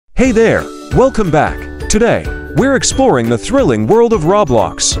Hey there, welcome back. Today, we're exploring the thrilling world of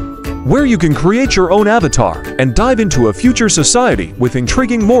Roblox, where you can create your own avatar and dive into a future society with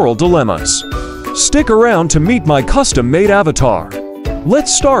intriguing moral dilemmas. Stick around to meet my custom-made avatar.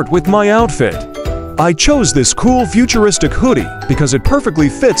 Let's start with my outfit. I chose this cool futuristic hoodie because it perfectly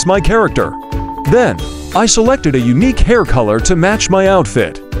fits my character. Then, I selected a unique hair color to match my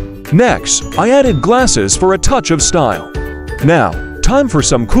outfit. Next, I added glasses for a touch of style. Now, time for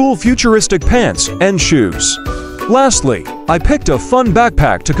some cool futuristic pants and shoes. Lastly, I picked a fun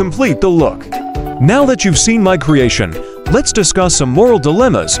backpack to complete the look. Now that you've seen my creation, let's discuss some moral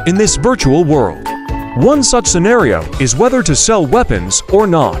dilemmas in this virtual world. One such scenario is whether to sell weapons or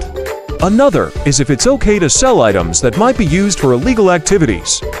not. Another is if it's okay to sell items that might be used for illegal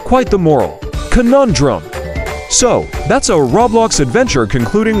activities. Quite the moral conundrum. So, that's our Roblox adventure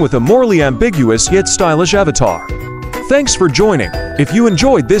concluding with a morally ambiguous yet stylish avatar. Thanks for joining. If you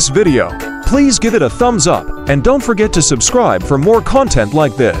enjoyed this video, please give it a thumbs up and don't forget to subscribe for more content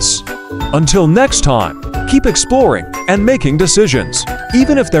like this. Until next time, keep exploring and making decisions,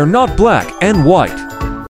 even if they're not black and white.